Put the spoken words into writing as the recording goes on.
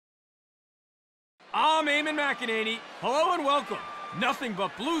I'm Eamon McEnany. Hello and welcome. Nothing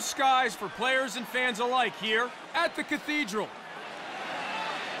but blue skies for players and fans alike here at the Cathedral.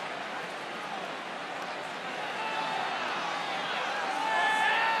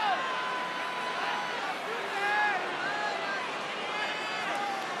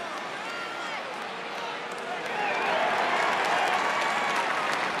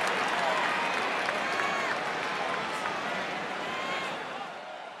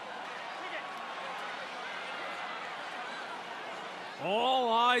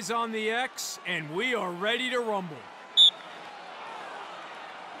 All eyes on the X, and we are ready to rumble.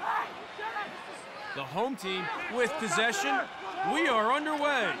 The home team with possession. We are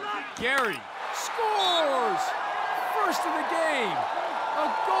underway. Gary scores! First of the game.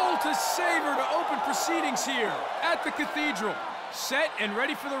 A goal to savor to open proceedings here at the Cathedral. Set and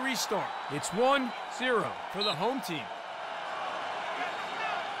ready for the restart. It's 1-0 for the home team.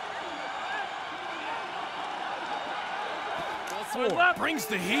 Brings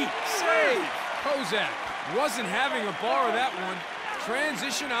the heat. Save! Kozak wasn't having a bar of that one.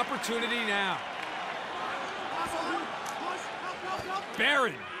 Transition opportunity now.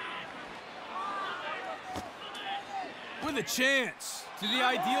 Barron. With a chance to the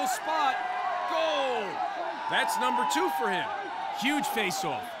ideal spot. Goal! That's number 2 for him. Huge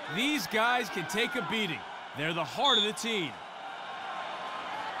face-off. These guys can take a beating. They're the heart of the team.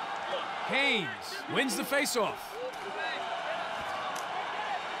 Haynes wins the face-off.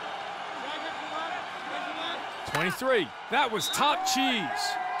 23, that was top cheese.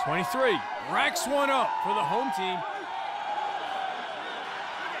 23, racks one up for the home team.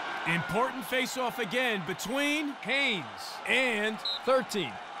 Important face-off again between Haynes and 13.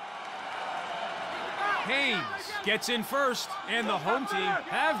 Haynes gets in first, and the home team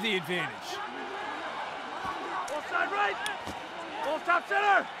have the advantage. Ball side right, ball top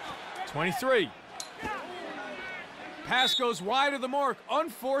center. 23. Pass goes wide of the mark,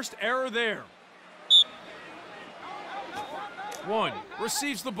 unforced error there. 1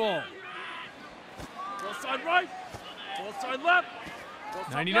 receives the ball. Ball side right, ball side left.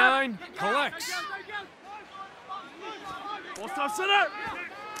 99 collects. Ball top center.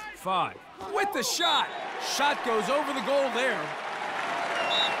 5 with the shot. Shot goes over the goal there.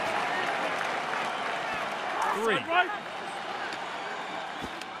 3.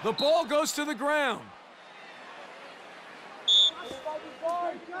 The ball goes to the ground.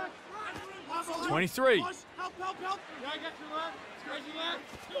 23.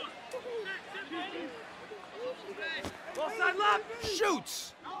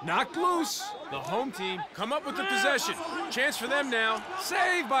 Shoots. Knocked loose. The home team come up with the possession. Chance for them now.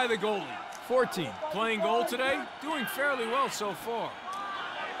 Saved by the goalie. 14. Playing goal today. Doing fairly well so far.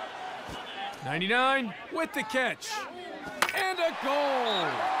 99 with the catch. And a goal.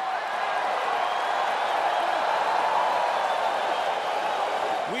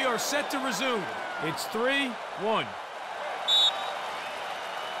 We are set to resume. It's 3-1.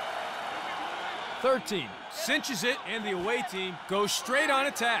 13 cinches it, and the away team goes straight on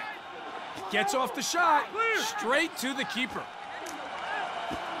attack. Gets off the shot, straight to the keeper.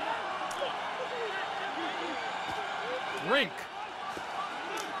 Rink.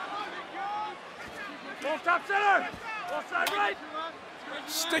 Ball top center. Ball side right.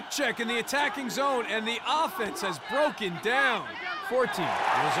 Stick check in the attacking zone, and the offense has broken down. 14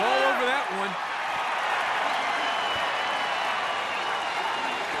 was all over that one.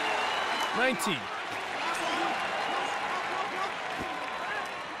 19.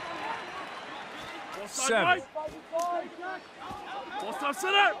 Ball side 7. right. Ball top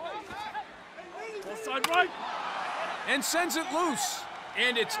center. Ball side right. And sends it loose.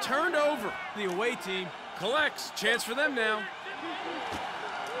 And it's turned over. The away team collects. Chance for them now.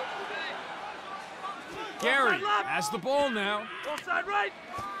 Gary has the ball now. Ball side right.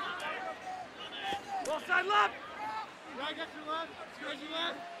 Ball side left.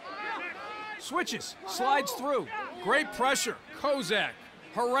 Switches, slides through. Great pressure. Kozak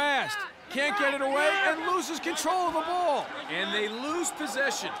harassed. Can't get it away and loses control of the ball. And they lose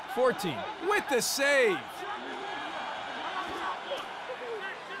possession. 14 with the save.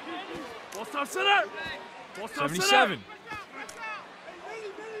 Ball top center. Ball top 77. center.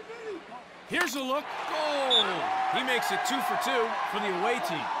 Here's a look. Goal. He makes it 2 for 2 for the away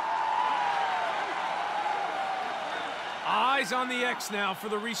team. Eyes on the X now for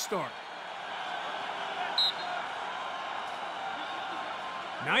the restart.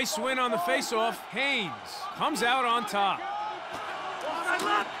 Nice win on the faceoff. Haynes comes out on top.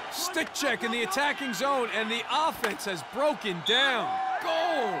 Stick check in the attacking zone, and the offense has broken down.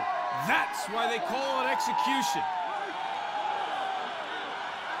 Goal! That's why they call it execution.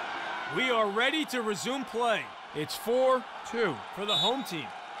 We are ready to resume play. It's 4-2 for the home team.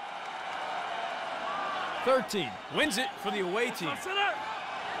 13 wins it for the away team.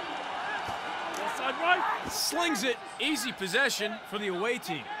 Right. Slings it. Easy possession for the away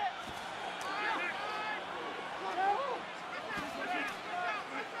team.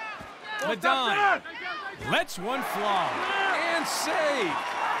 Madine lets one fly and save.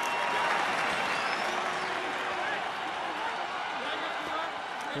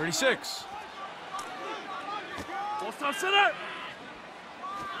 .36.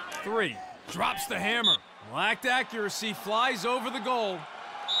 3 drops the hammer. Lacked accuracy, flies over the goal.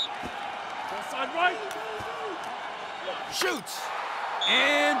 Right. Shoots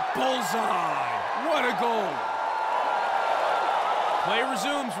and bullseye. What a goal. Play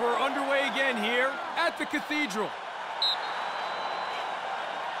resumes. We're underway again here at the Cathedral.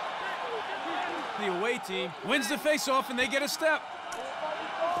 The away team wins the face-off and they get a step.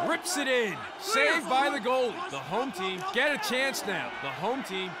 Rips it in. Saved by the goalie. The home team get a chance now. The home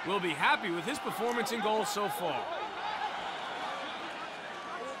team will be happy with his performance in goal so far.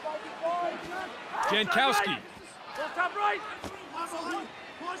 Jankowski.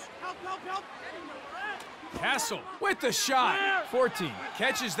 Castle with the shot. 14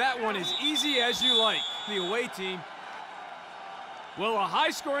 catches that one as easy as you like. The away team. Well, a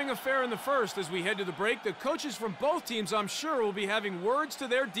high-scoring affair in the first. As we head to the break, the coaches from both teams, I'm sure, will be having words to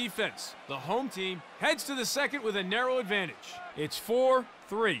their defense. The home team heads to the second with a narrow advantage. It's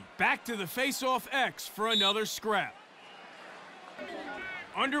 4-3. Back to the face-off X for another scrap.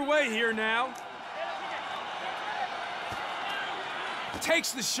 Underway here now.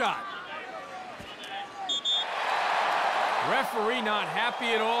 Takes the shot. Referee not happy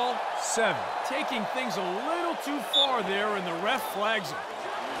at all. 7. Taking things a little too far there, and the ref flags him.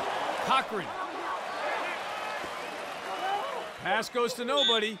 Cochran. Pass goes to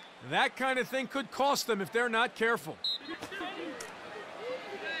nobody. That kind of thing could cost them if they're not careful.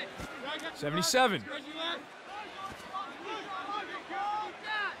 77.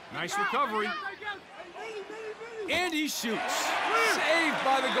 Nice recovery. And he shoots. Saved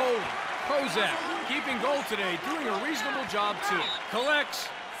by the goalie. Kozak keeping goal today, doing a reasonable job too. Collects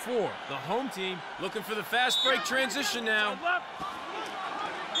 4. The home team looking for the fast break transition now.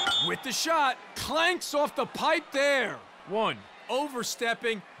 With the shot, clanks off the pipe there. 1.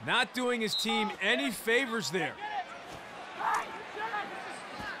 Overstepping, not doing his team any favors there.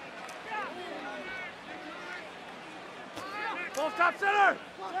 Ball top center.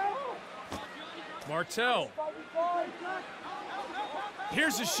 Martell.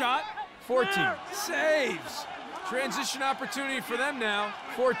 Here's a shot. 14. Saves. Transition opportunity for them now.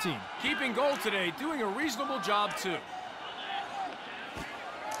 14. Keeping goal today, doing a reasonable job too.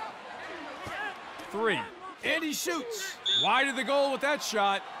 3. And he shoots. Wide of the goal with that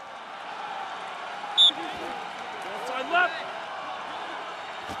shot. Side left.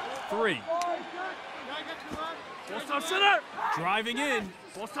 3. Ball top center. Driving in.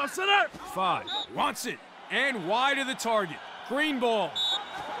 Ball top center. 5. Wants it. And wide of the target. Green ball.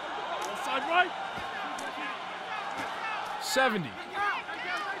 Side right. 70.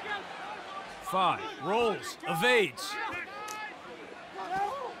 5. Rolls. Evades.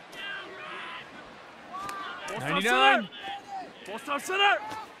 99. Ball top center.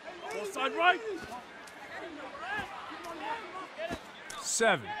 Ball side right.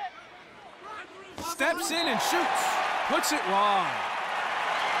 7. Steps in and shoots. Puts it wide.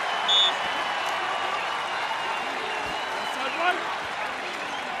 Side right.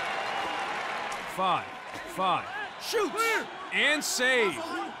 5. Shoots. And save.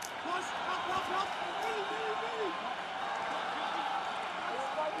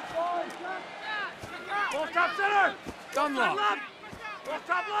 Ball top center. Dunlop. Ball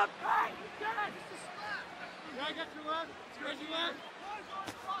top left.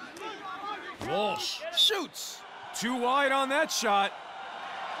 Walsh shoots. Too wide on that shot.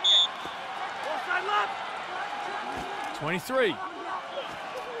 Ball side left. 23.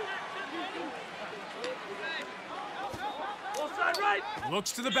 Ball side right.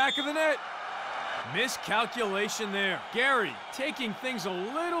 Looks to the back of the net. Miscalculation there. Gary taking things a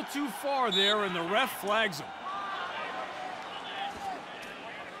little too far there, and the ref flags him.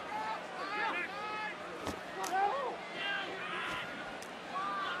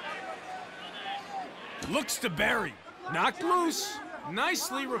 Looks to Barry. Knocked loose.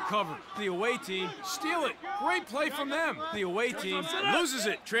 Nicely recovered. The away team steal it. Great play from them. The away team loses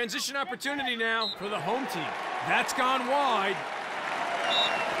it. Transition opportunity now for the home team. That's gone wide.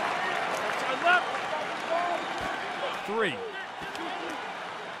 3.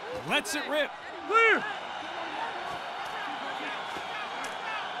 Lets it rip. Clear.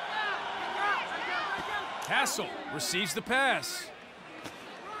 Castle receives the pass.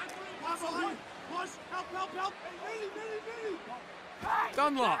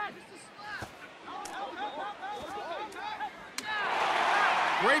 Dunlop.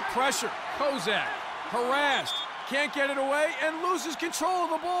 Great pressure. Kozak harassed. Can't get it away and loses control of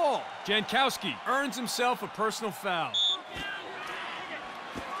the ball. Jankowski earns himself a personal foul.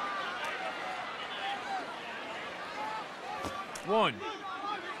 One.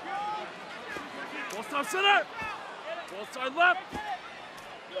 Ball side center. Ball side left.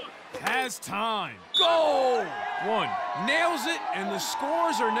 Has time. Goal! One. Nails it, and the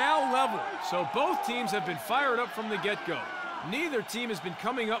scores are now level. So both teams have been fired up from the get-go. Neither team has been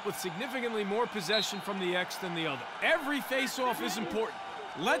coming up with significantly more possession from the X than the other. Every face-off is important.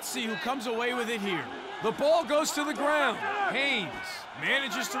 Let's see who comes away with it here. The ball goes to the ground. Haynes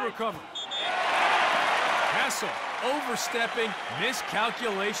manages to recover. Castle overstepping,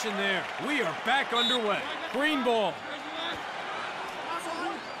 miscalculation there. We are back underway. Green ball.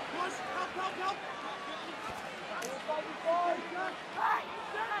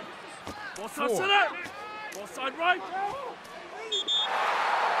 Ball side center. Ball side right.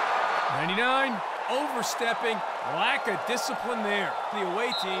 99, overstepping, lack of discipline there. The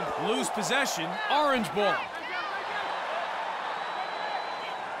away team lose possession, orange ball.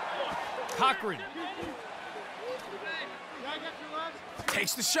 Cochran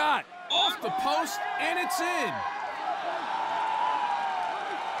takes the shot, off the post, and it's in.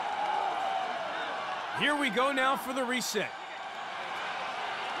 Here we go now for the reset.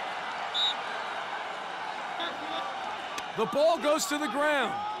 The ball goes to the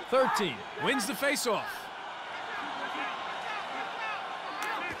ground. 13 wins the faceoff.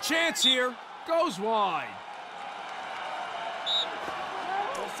 Chance here, goes wide.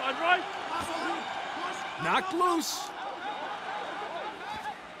 Ball side right. Knocked loose.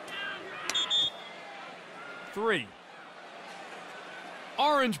 3.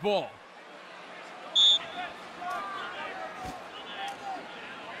 Orange ball.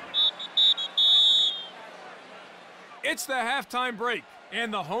 It's the halftime break,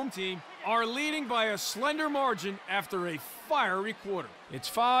 and the home team are leading by a slender margin after a fiery quarter. It's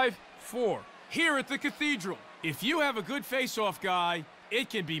 5-4 here at the Cathedral. If you have a good face-off guy, it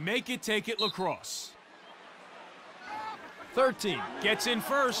can be make-it-take-it lacrosse. 13 gets in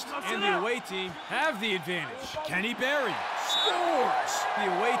first, and the away team have the advantage. Kenny Berry scores. The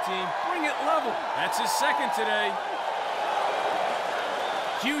away team bring it level. That's his second today.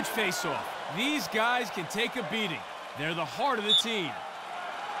 Huge face-off. These guys can take a beating. They're the heart of the team.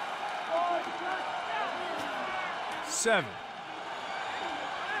 7.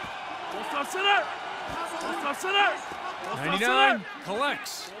 Ball side center. Ball side center. Ball side 99 center.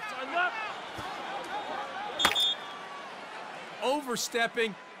 collects. Ball side left.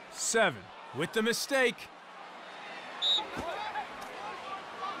 Overstepping. 7 with the mistake.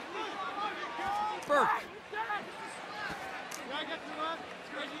 Burke.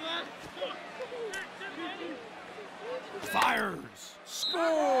 Fires.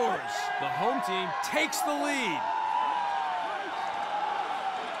 Scores. The home team takes the lead.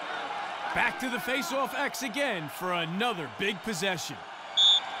 Back to the face-off X again for another big possession.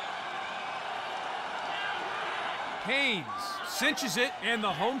 Haynes cinches it, and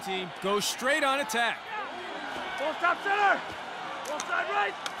the home team goes straight on attack. Ball top center. Ball side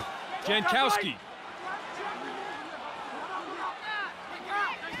right. Jankowski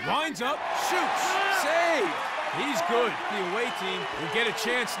winds up, shoots, save. He's good. The away team will get a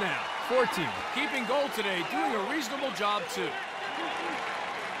chance now. 14 keeping goal today, doing a reasonable job too.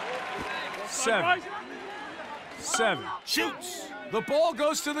 7 shoots. The ball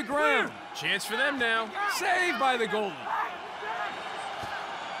goes to the ground. Chance for them now. Saved by the goalie.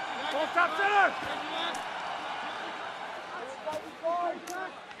 Ball top center.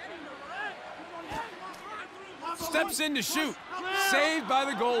 Steps in to shoot. Saved by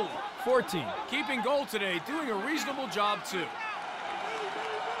the goalie. 14 keeping goal today, doing a reasonable job too.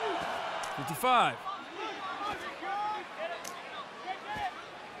 55.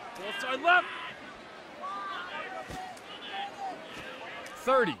 Ball side left.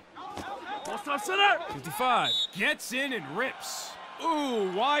 30. Ball side center. 55. Gets in and rips.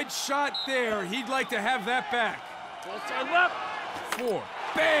 Ooh, wide shot there. He'd like to have that back. Ball side left. 4.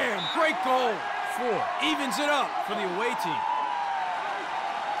 Bam! Great goal. 4 evens it up for the away team.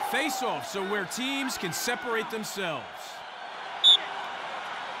 Face-offs are where teams can separate themselves.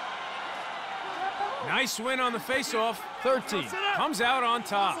 Nice win on the face-off. 13 comes out on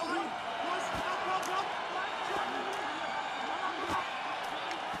top.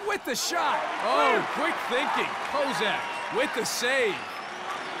 With the shot. Oh, quick thinking. Kozak with the save.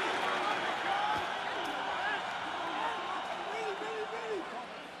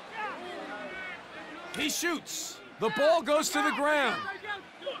 He shoots. The ball goes to the ground.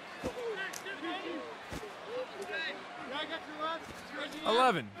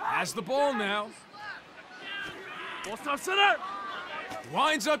 11 has the ball now. Ball stop center.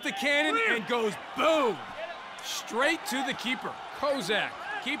 Winds up the cannon and goes boom. Straight to the keeper. Kozak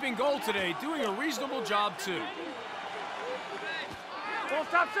keeping goal today, doing a reasonable job too. Ball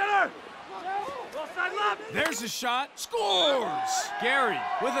stop center. Ball side left. There's a shot. Scores! Gary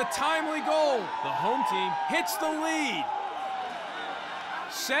with a timely goal. The home team hits the lead.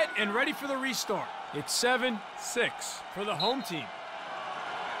 Set and ready for the restart. It's 7-6 for the home team.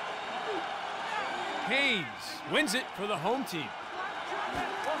 Haynes wins it for the home team.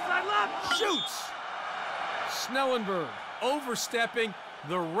 Ball side left. Shoots! Snellenberg overstepping.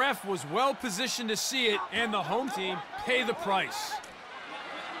 The ref was well positioned to see it, and the home team pay the price.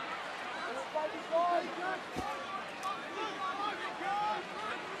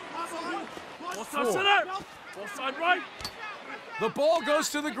 Ball stop center. Ball side right. The ball goes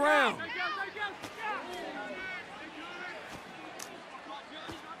to the ground.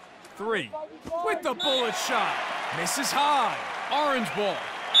 3 with the bullet shot. Misses high. Orange ball.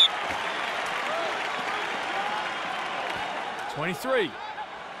 23.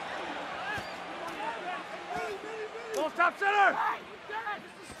 Ball stop center.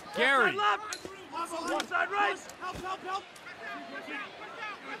 Gary. Ball side left. Ball side right. Help.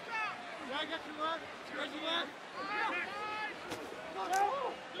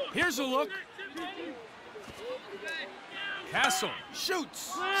 Here's a look. Castle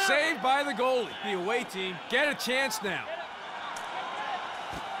shoots. Saved by the goalie. The away team get a chance now.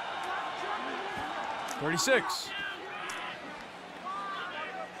 36.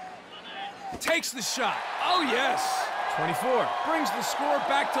 Takes the shot. Oh, yes. 24 brings the score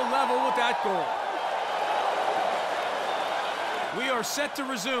back to level with that goal. We are set to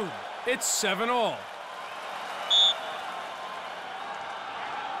resume. It's 7-all.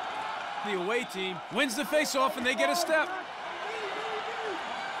 The away team wins the face-off and they get a step.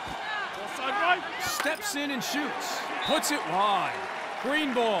 Ball side right. Steps in and shoots. Puts it wide.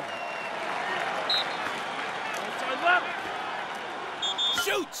 Green ball. Ball side left.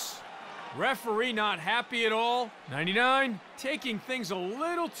 Shoots! Referee not happy at all. 99 taking things a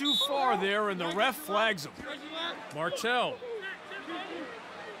little too far there, and the ref flags him. Martell.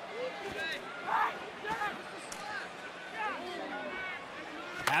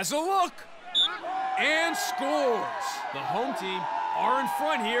 Has a look. And scores. The home team are in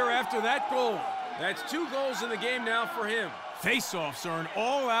front here after that goal. That's 2 goals in the game now for him. Face-offs are an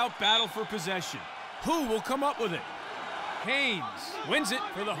all-out battle for possession. Who will come up with it? Haynes wins it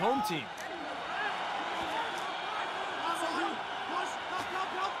for the home team.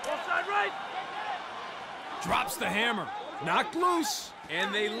 Ball side right. Drops the hammer. Knocked loose.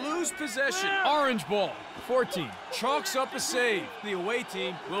 And they lose possession. Orange ball. 14 chalks up a save. The away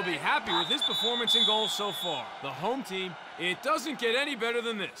team will be happy with his performance in goal so far. The home team, it doesn't get any better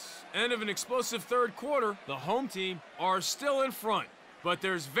than this. End of an explosive third quarter. The home team are still in front, but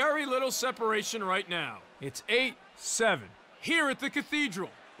there's very little separation right now. It's 8-7 here at the Cathedral.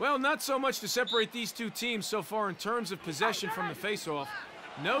 Well, not so much to separate these two teams so far in terms of possession from the face-off.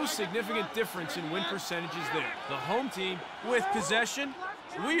 No significant difference in win percentages there. The home team with possession.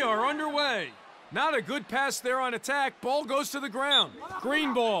 We are underway. Not a good pass there on attack. Ball goes to the ground.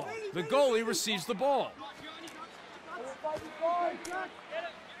 Green ball. The goalie receives the ball.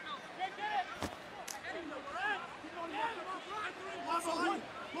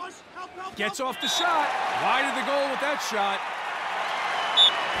 Gets off the shot. Wide of the goal with that shot.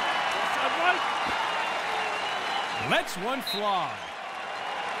 Lets one fly.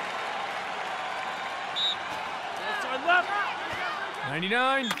 Left.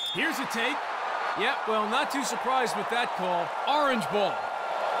 99, here's a take. Yep, well, not too surprised with that call. Orange ball.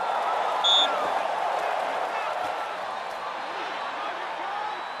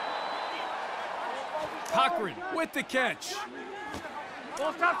 Cochran with the catch.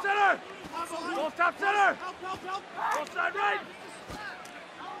 Ball stop center. Ball stop center. Ball side right.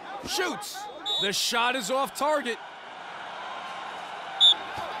 Shoots. The shot is off target.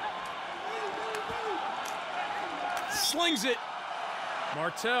 Slings it.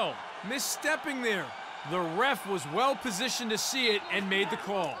 Martell misstepping there. The ref was well positioned to see it and made the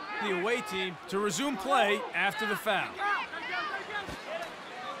call. The away team to resume play after the foul.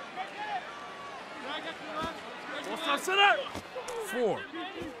 Ball stop center. 4.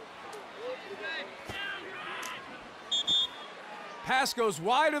 Pass goes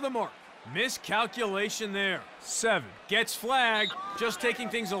wide of the mark. Miscalculation there. 7. Gets flagged, just taking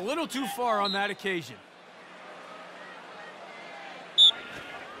things a little too far on that occasion.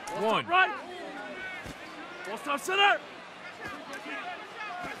 1. Right. Ball stop center.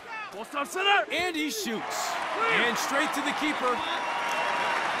 Ball stop center. And he shoots. And straight to the keeper.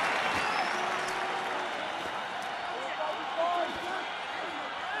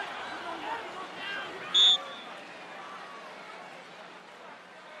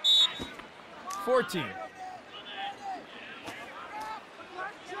 $14.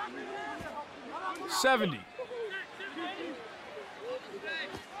 70.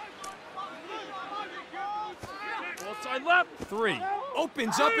 Ball side left. 3.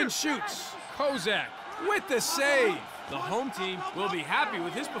 Opens up and shoots. Kozak with the save. The home team will be happy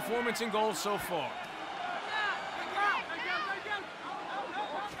with his performance in goal so far.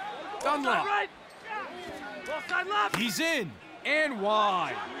 Dunlop. Ball side left. He's in and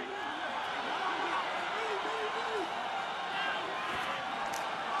wide.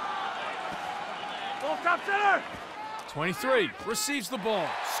 Ball top center. 23 receives the ball.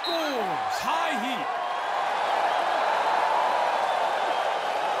 Scores. High heat.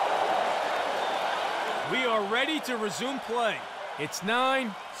 We are ready to resume play. It's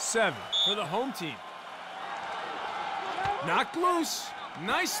 9-7 for the home team. Knocked loose.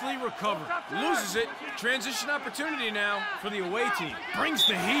 Nicely recovered. Loses it. Transition opportunity now for the away team. Brings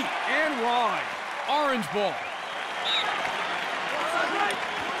the heat and wide. Orange ball.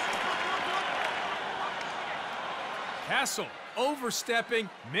 Castle overstepping.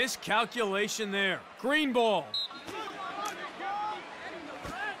 Miscalculation there. Green ball.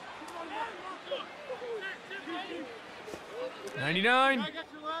 $99.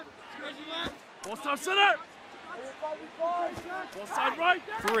 Ball stop center. Ball side right.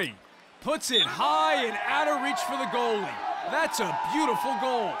 3. Puts it high and out of reach for the goalie. That's a beautiful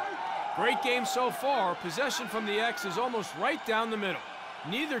goal. Great game so far. Possession from the X is almost right down the middle.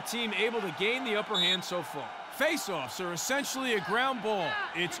 Neither team able to gain the upper hand so far. Face-offs are essentially a ground ball.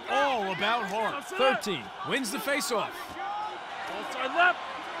 It's all about heart. 13 wins the face-off. Ball side left.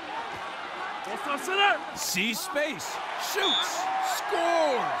 Ball stop center. Sees space. Shoots.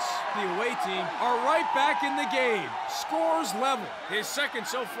 Scores. The away team are right back in the game. Scores level. His second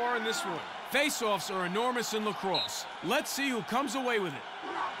so far in this one. Face-offs are enormous in lacrosse. Let's see who comes away with it.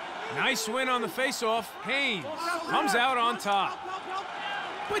 Nice win on the face-off. Haynes comes out on top.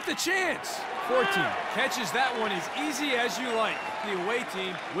 With the chance. 14 catches that one as easy as you like. The away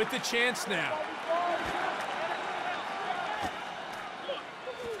team with the chance now.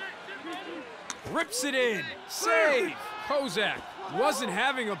 Rips it in. Save. Kozak wasn't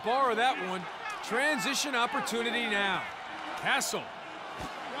having a bar of that one. Transition opportunity now. Castle.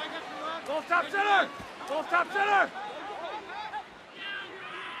 Ball stop center. Ball stop center.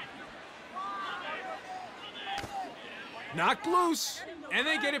 Knocked loose, and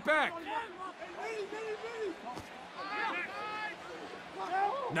they get it back.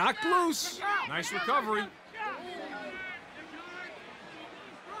 Knocked loose. Nice recovery.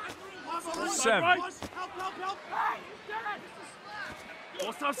 7.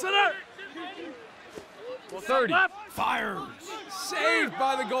 Ball stop center. 30. Fires. Saved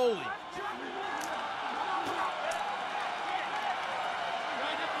by the goalie.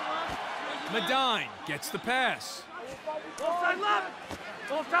 Medine gets the pass. Ball side left.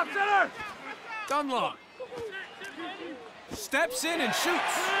 Ball stop center. Dunlop. Steps in and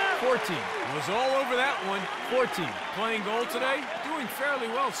shoots. 14 was all over that one. 14 playing goal today, doing fairly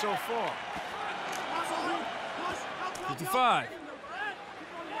well so far. 55.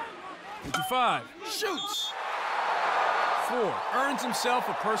 55 shoots. 4 earns himself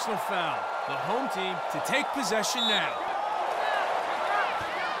a personal foul. The home team to take possession now.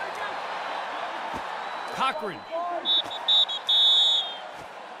 Cochran.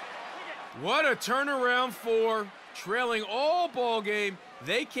 What a turnaround for. Trailing all ball game,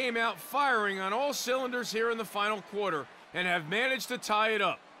 they came out firing on all cylinders here in the final quarter and have managed to tie it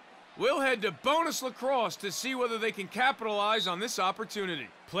up. We'll head to bonus lacrosse to see whether they can capitalize on this opportunity.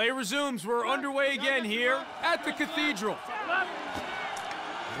 Play resumes. We're underway again here at the Cathedral.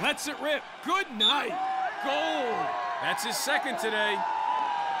 Lets it rip. Good night. Goal. That's his second today.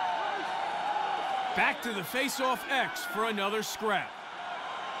 Back to the face-off X for another scrap.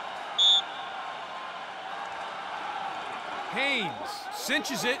 Haynes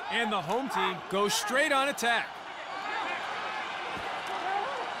cinches it, and the home team goes straight on attack.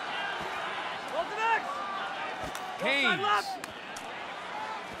 Haynes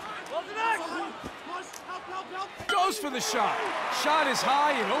goes for the shot. Shot is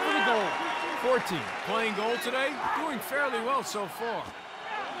high and over the goal. 14 playing goal today, doing fairly well so far.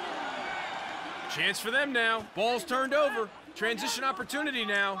 Chance for them now. Ball's turned over. Transition opportunity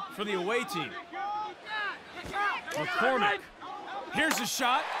now for the away team. McCormick. Here's a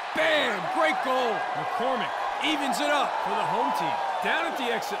shot. Bam! Great goal. McCormick Evens it up for the home team. Down at the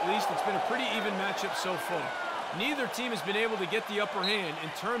X at least, it's been a pretty even matchup so far. Neither team has been able to get the upper hand in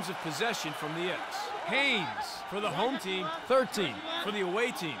terms of possession from the X. Haynes for the home team, 13 for the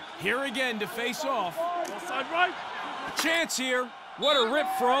away team. Here again to face off. Offside right. Chance here. What a rip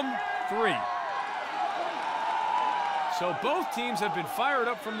from 3. So both teams have been fired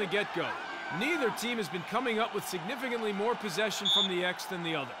up from the get-go. Neither team has been coming up with significantly more possession from the X than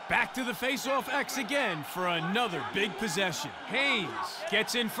the other. Back to the face-off X again for another big possession. Haynes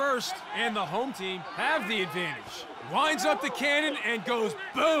gets in first, and the home team have the advantage. Winds up the cannon and goes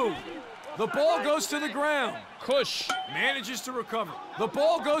boom. The ball goes to the ground. Cush manages to recover. The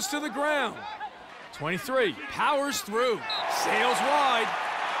ball goes to the ground. 23 powers through, sails wide.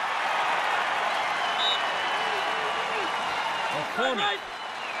 McCormick.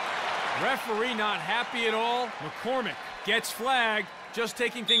 Referee not happy at all. McCormick gets flagged, just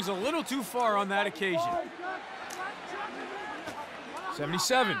taking things a little too far on that occasion.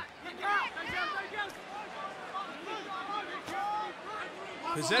 77.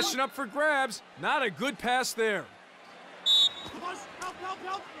 Possession up for grabs. Not a good pass there.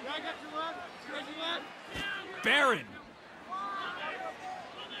 Barron.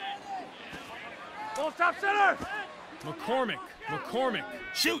 Ball top center. McCormick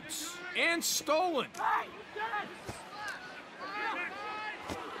shoots and stolen.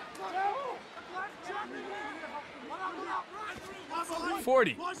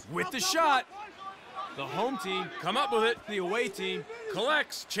 40 with the shot. The home team come up with it. The away team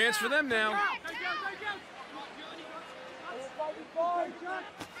collects. Chance for them now.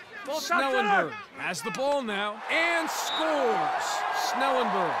 Snellenberg has the ball now and scores.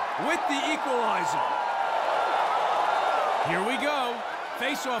 Snellenberg with the equalizer. Here we go.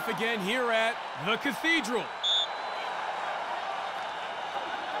 Face-off again here at the Cathedral.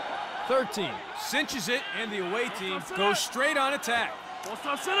 13 cinches it, and the away team goes straight on attack.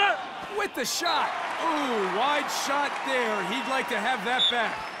 With the shot. Ooh, wide shot there. He'd like to have that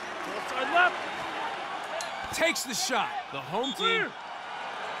back. Takes the shot. The home team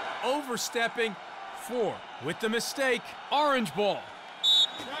overstepping. 4 with the mistake. Orange ball.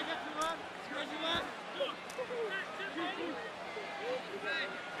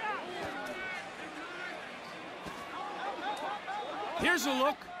 Here's a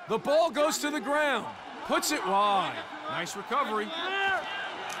look. The ball goes to the ground. Puts it wide. Nice recovery.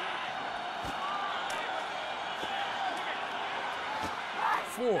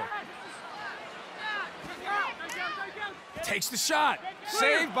 Four. Takes the shot.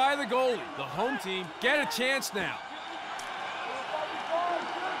 Saved by the goalie. The home team get a chance now.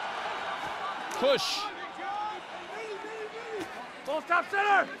 Push. Ball top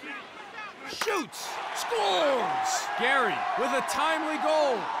center. Shoots. Scores. Gary with a timely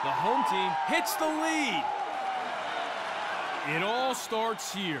goal. The home team hits the lead. It all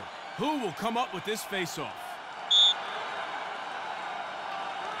starts here. Who will come up with this faceoff?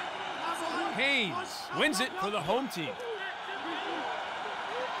 Haynes wins it for the home team.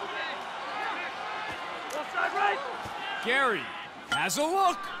 Offside right. Gary has a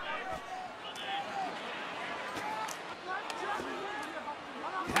look.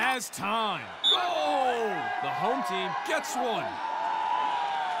 Has time. Goal! The home team gets one.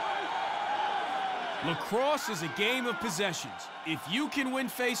 Lacrosse is a game of possessions. If you can win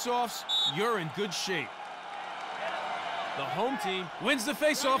faceoffs, you're in good shape. The home team wins the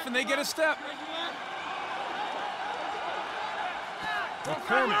faceoff and they get a step.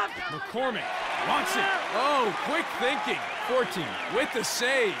 McCormick wants it. Oh, quick thinking. 14 with the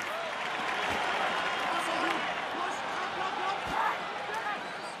save.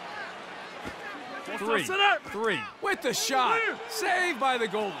 Three with the shot. Saved by the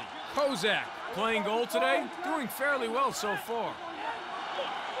goalie. Kozak playing goal today. Doing fairly well so far.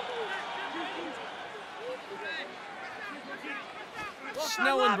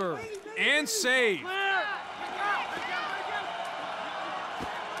 Snellenberg and save.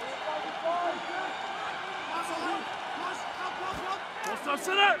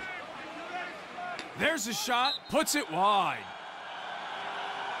 There's a shot. Puts it wide.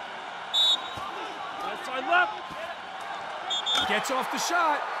 Outside left. Gets off the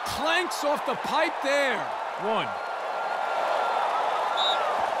shot. Clanks off the pipe there. 1.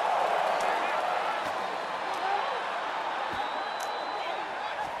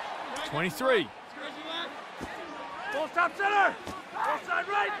 '23. Ball top center. Outside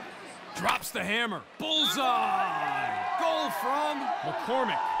right. Drops the hammer. Bullseye. Goal from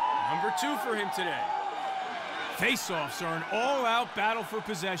McCormick. Number 2 for him today. Faceoffs are an all-out battle for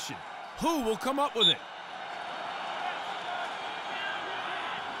possession. Who will come up with it?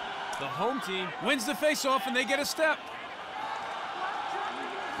 The home team wins the face-off and they get a step.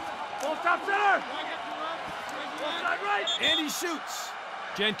 Full stop center. Full side right. And he shoots.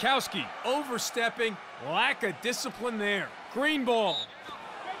 Jankowski overstepping. Lack of discipline there. Green ball.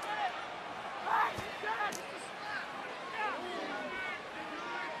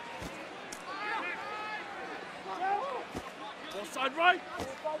 Full side right.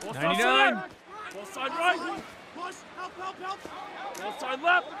 Full stop 99. center. Full side right. Push. Help. Full side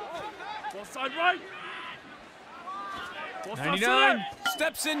left. Full side right. Full stop 99 center.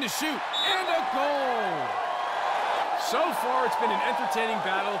 steps in to shoot, and a goal! So far, it's been an entertaining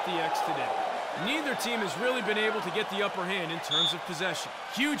battle at the X today. Neither team has really been able to get the upper hand in terms of possession.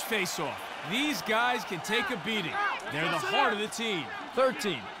 Huge face-off. These guys can take a beating. They're the heart of the team.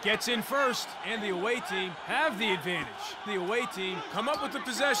 13 gets in first, and the away team have the advantage. The away team come up with the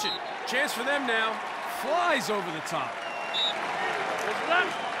possession. Chance for them now. Flies over the top. Full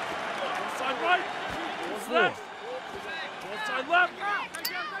left. Full side right. Full left. Full side left.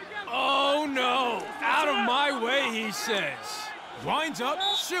 Oh, no. Out of my way, he says. Winds up,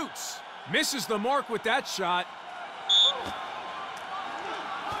 shoots. Misses the mark with that shot.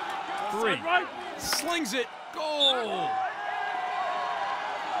 3. Right. Slings it. Goal.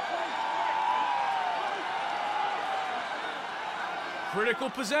 Critical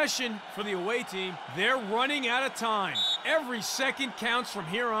possession for the away team. They're running out of time. Every second counts from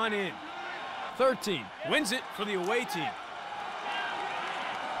here on in. 13 wins it for the away team.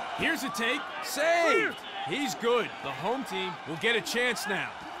 Here's a take. Saved. He's good. The home team will get a chance now.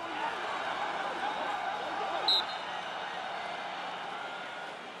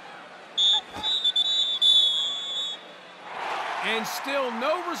 And still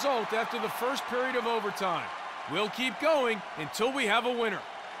no result after the first period of overtime. We'll keep going until we have a winner.